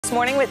this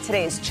morning with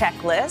today's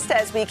checklist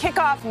as we kick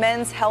off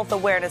Men's Health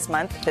Awareness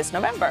Month this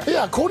November.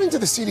 Yeah, according to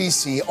the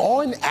CDC,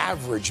 on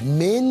average,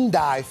 men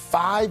die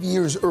 5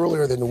 years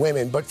earlier than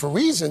women, but for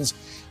reasons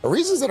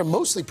that are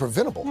mostly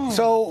preventable.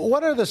 So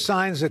what are the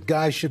signs that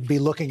guys should be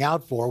looking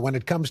out for when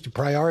it comes to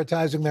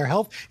prioritizing their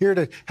health? Here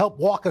to help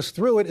walk us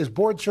through it is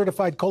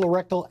board-certified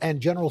colorectal and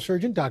general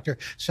surgeon, Dr.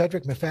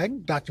 Cedrek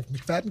McFadden. Dr.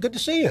 McFadden, good to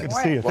see you. Good to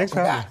see you. Thanks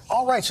for having me.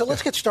 All right, so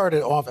let's get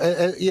started off.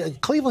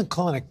 Cleveland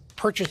Clinic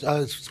published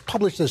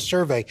this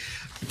survey.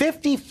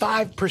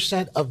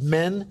 55% of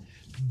men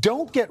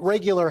don't get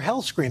regular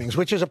health screenings,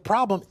 which is a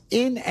problem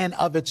in and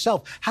of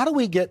itself. How do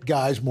we get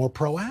guys more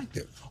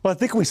proactive? Well, I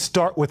think we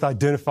start with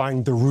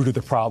identifying the root of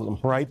the problem,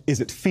 right? Is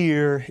it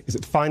fear? Is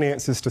it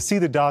finances to see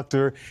the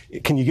doctor?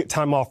 Can you get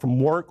time off from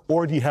work?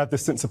 Or do you have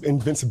this sense of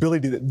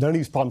invincibility that none of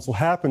these problems will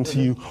happen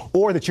to you,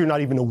 or that you're not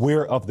even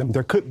aware of them?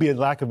 There could be a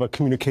lack of a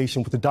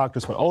communication with the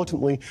doctors, but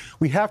ultimately,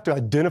 we have to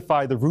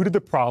identify the root of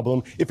the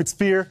problem. If it's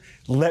fear,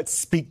 let's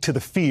speak to the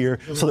fear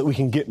so that we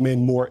can get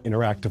men more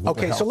interactive with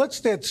their health. So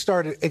let's get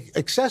started.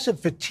 Excessive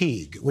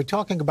fatigue. We're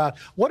talking about,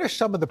 what are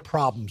some of the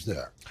problems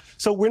there?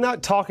 So we're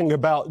not talking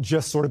about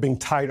just sort of being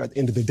tired at the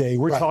end of the day.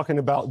 We're talking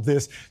about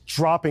this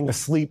dropping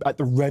asleep at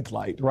the red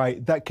light,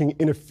 right? That can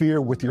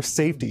interfere with your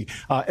safety.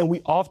 And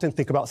we often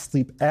think about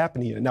sleep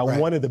apnea. Now,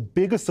 one of the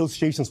big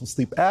associations with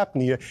sleep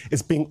apnea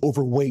is being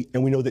overweight.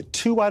 And we know that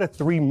 2 out of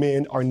 3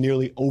 men are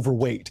nearly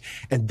overweight.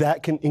 And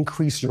that can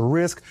increase your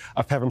risk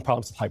of having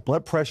problems with high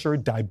blood pressure,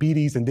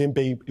 diabetes, and then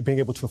being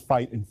able to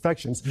fight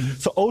infections.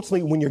 So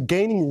ultimately, when you're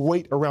gaining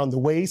weight around the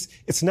waist,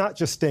 it's not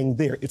just staying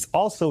there. It's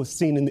also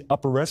seen in the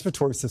upper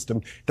respiratory system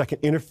that can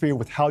interfere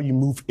with how you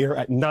move air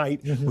at night,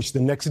 which the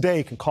next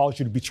day can cause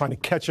you to be trying to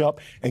catch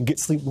up and get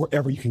sleep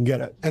wherever you can get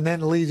it. And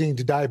then leading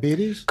to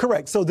diabetes?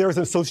 Correct. So there's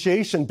an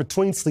association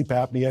between sleep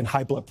apnea and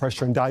high blood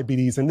pressure and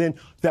diabetes, and then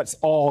that's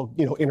all,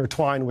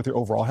 intertwined with your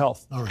overall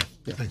health. All right.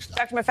 Thanks,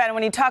 Dr. McFadden,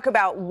 when you talk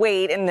about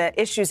weight and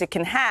the issues it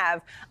can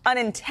have,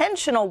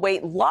 unintentional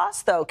weight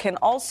loss, though, can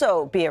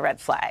also be a red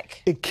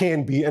flag. It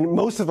can be. And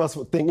most of us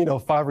would think,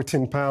 5 or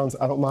 10 pounds,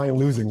 I don't mind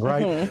losing,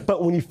 right?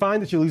 But when you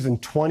find that you're losing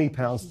 20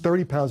 pounds,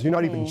 30 pounds, you're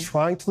not even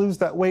trying to lose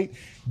that weight,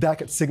 that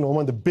could signal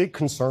one of the big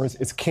concerns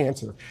is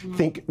cancer.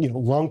 Think,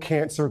 lung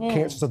cancer,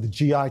 cancers of the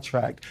GI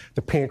tract,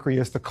 the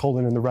pancreas, the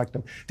colon, and the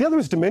rectum. The other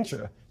is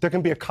dementia. There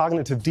can be a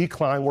cognitive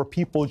decline where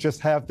people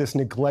just have this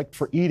neglect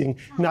for eating,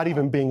 not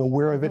even being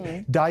aware of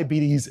it.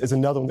 Diabetes is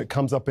another one that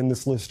comes up in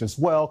this list as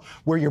well,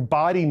 where your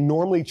body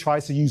normally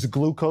tries to use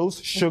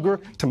glucose, sugar,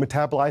 to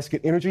metabolize,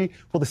 get energy.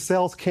 Well, the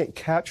cells can't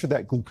capture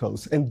that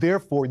glucose, and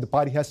therefore the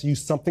body has to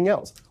use something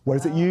else. What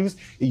does it use?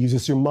 It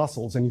uses your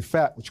muscles and your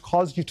fat, which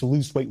causes you to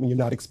lose weight when you're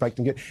not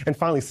expecting it. And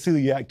finally,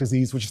 celiac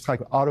disease, which is like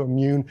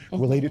autoimmune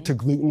related to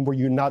gluten, where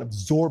you're not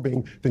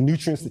absorbing the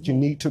nutrients that you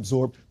need to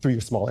absorb through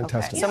your small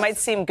intestine. So it might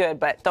seem good,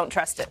 but don't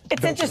trust it.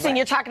 It's interesting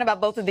you're talking about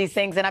both of these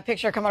things, and I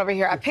picture, coming over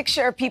here, I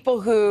picture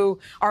people who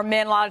are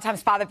men, a lot of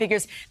times father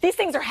figures. These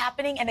things are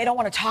happening and they don't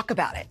want to talk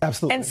about it.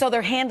 Absolutely. And so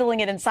they're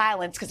handling it in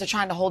silence because they're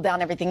trying to hold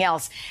down everything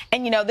else.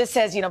 And, this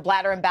says,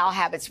 bladder and bowel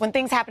habits. When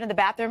things happen in the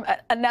bathroom,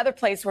 another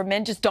place where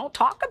men just don't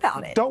talk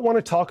about it. Don't want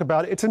to talk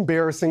about it. It's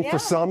embarrassing for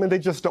some, and they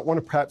just don't want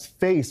to perhaps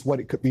face what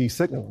it could be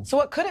signaling. So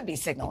what could it be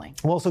signaling?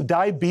 Well, so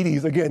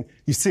diabetes, again,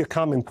 you see a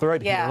common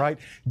thread here, right?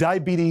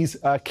 Diabetes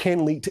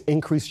can lead to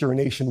increased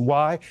urination.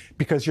 Why?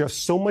 Because you have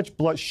so much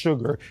blood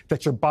sugar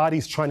that your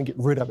body's trying to get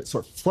rid of it. So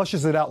it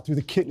flushes it out through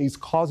the kidneys,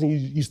 causing you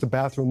to use the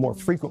bathroom more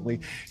frequently.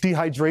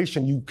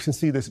 Dehydration, you can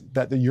see this,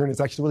 that the urine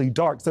is actually really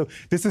dark. So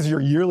this is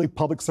your yearly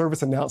public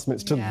service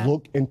announcements to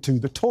look into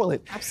the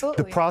toilet.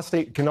 Absolutely. The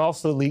prostate can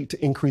also lead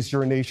to increased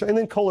urination. And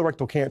then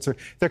colorectal cancer,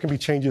 there can be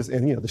changes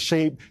in, the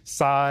shape,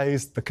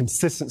 size, the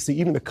consistency,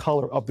 even the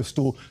color of the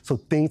stool. So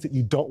things that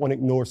you don't want to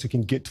ignore so you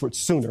can get to it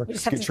sooner,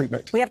 get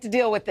treatment. We have to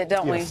deal with it,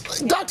 don't we?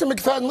 Dr.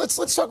 McFadden,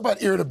 let's talk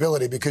about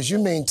irritability, because you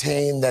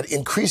maintain that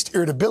increased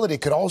irritability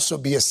could also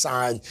be a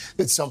sign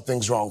that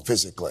something's wrong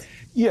physically.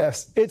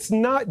 Yes, it's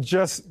not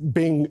just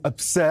being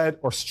upset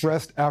or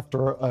stressed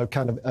after a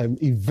kind of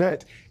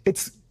event.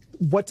 It's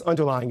what's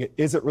underlying it.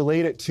 Is it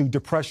related to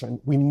depression?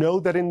 We know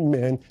that in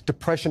men,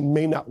 depression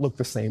may not look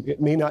the same.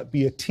 It may not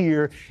be a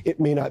tear. It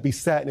may not be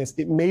sadness.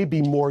 It may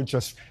be more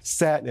just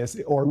sadness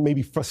or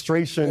maybe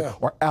frustration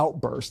or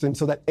outburst. And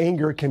so that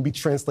anger can be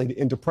translated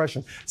in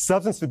depression.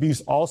 Substance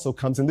abuse also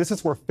comes, and this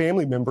is where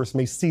family members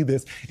may see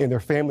this in their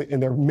family, in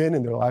their men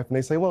in their life, and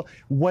they say, well,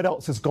 what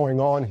else is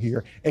going on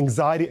here?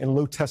 Anxiety and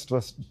low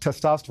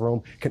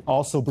testosterone can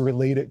also be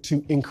related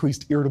to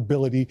increased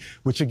irritability,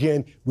 which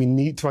again, we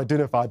need to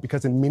identify,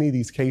 because in many of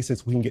these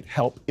cases, we can get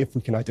help if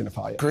we can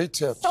identify it. Great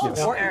tip.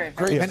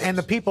 Great. And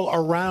the people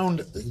around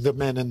the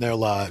men in their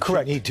lives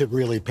need to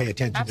really pay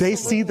attention. They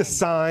see the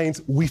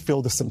signs, we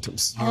feel the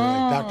symptoms. All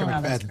right, Dr.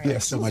 McFadden,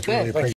 thanks so much. Really appreciate it.